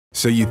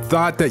So you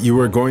thought that you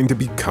were going to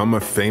become a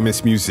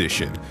famous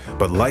musician,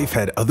 but life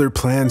had other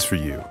plans for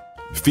you.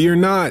 Fear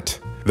not!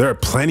 There are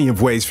plenty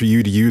of ways for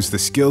you to use the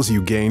skills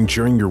you gained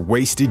during your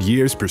wasted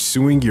years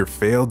pursuing your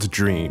failed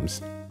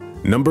dreams.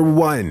 Number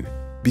 1.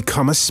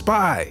 Become a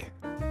spy.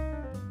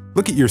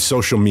 Look at your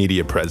social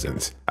media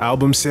presence,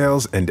 album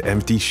sales, and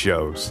empty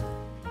shows.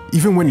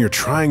 Even when you're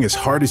trying as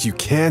hard as you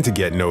can to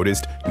get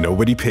noticed,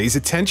 nobody pays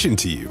attention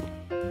to you.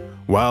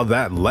 While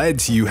that led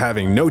to you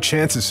having no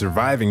chance of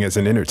surviving as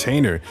an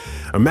entertainer,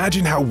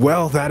 imagine how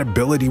well that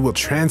ability will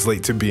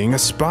translate to being a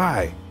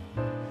spy.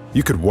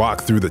 You could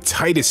walk through the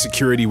tightest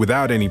security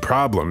without any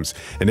problems,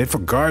 and if a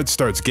guard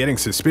starts getting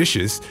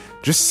suspicious,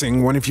 just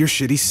sing one of your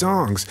shitty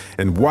songs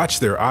and watch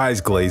their eyes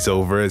glaze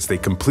over as they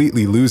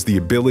completely lose the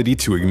ability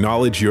to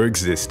acknowledge your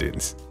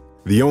existence.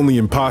 The only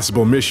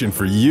impossible mission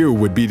for you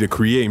would be to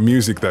create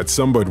music that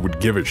somebody would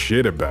give a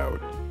shit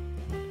about.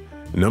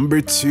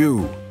 Number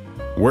 2.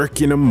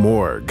 Work in a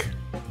morgue.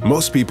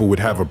 Most people would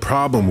have a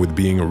problem with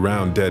being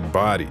around dead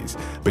bodies,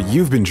 but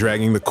you've been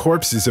dragging the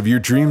corpses of your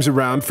dreams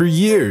around for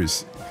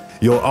years.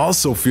 You'll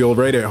also feel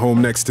right at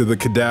home next to the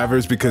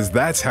cadavers because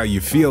that's how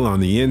you feel on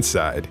the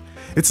inside.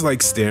 It's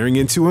like staring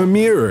into a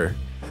mirror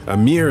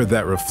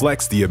that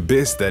reflects the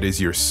abyss that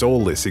is your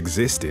soulless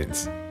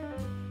existence.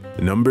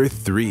 Number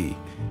 3.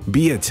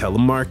 Be a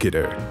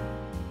telemarketer.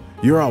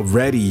 You're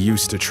already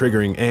used to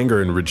triggering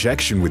anger and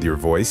rejection with your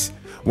voice.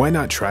 Why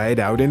not try it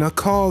out in a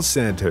call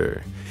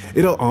center?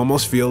 It'll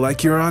almost feel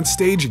like you're on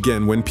stage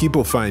again when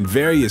people find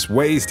various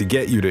ways to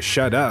get you to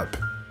shut up.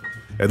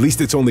 At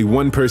least it's only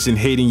one person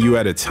hating you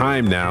at a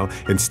time now,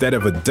 instead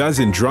of a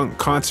dozen drunk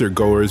concert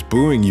goers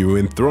booing you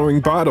and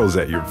throwing bottles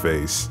at your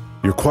face.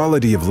 Your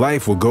quality of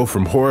life will go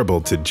from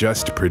horrible to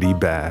just pretty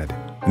bad.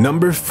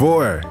 Number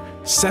 4.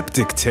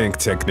 Septic tank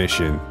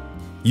technician.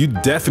 You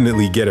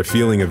definitely get a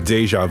feeling of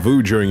deja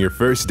vu during your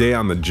first day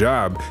on the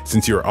job,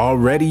 since you're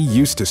already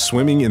used to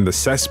swimming in the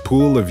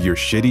cesspool of your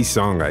shitty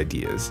song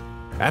ideas.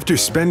 After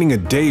spending a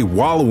day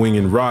wallowing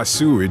in raw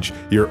sewage,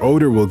 your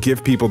odor will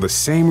give people the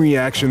same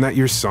reaction that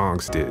your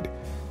songs did.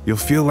 You'll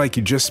feel like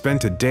you just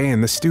spent a day in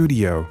the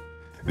studio.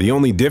 The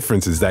only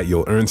difference is that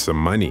you'll earn some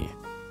money.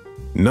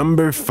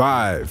 Number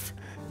 5.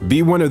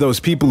 Be one of those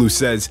people who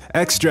says,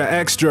 "Extra,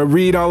 extra,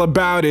 read all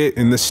about it"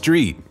 in the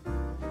street.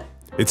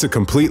 It's a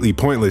completely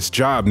pointless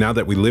job now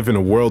that we live in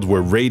a world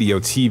where radio,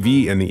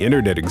 TV, and the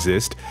internet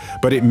exist,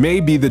 but it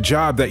may be the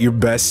job that you're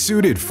best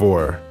suited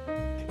for.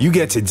 You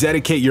get to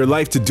dedicate your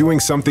life to doing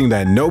something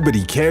that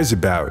nobody cares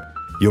about.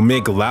 You'll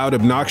make loud,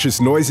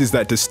 obnoxious noises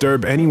that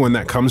disturb anyone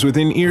that comes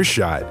within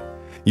earshot.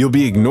 You'll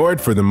be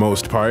ignored for the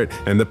most part,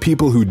 and the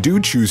people who do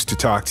choose to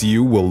talk to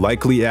you will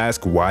likely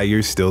ask why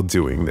you're still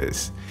doing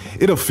this.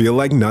 It'll feel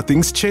like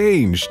nothing's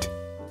changed.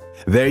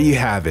 There you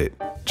have it.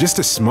 Just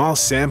a small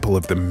sample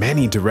of the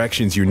many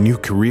directions your new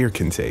career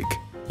can take.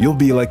 You'll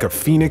be like a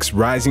phoenix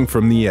rising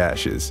from the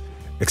ashes.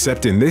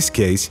 Except in this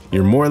case,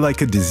 you're more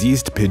like a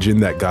diseased pigeon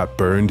that got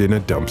burned in a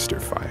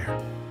dumpster fire.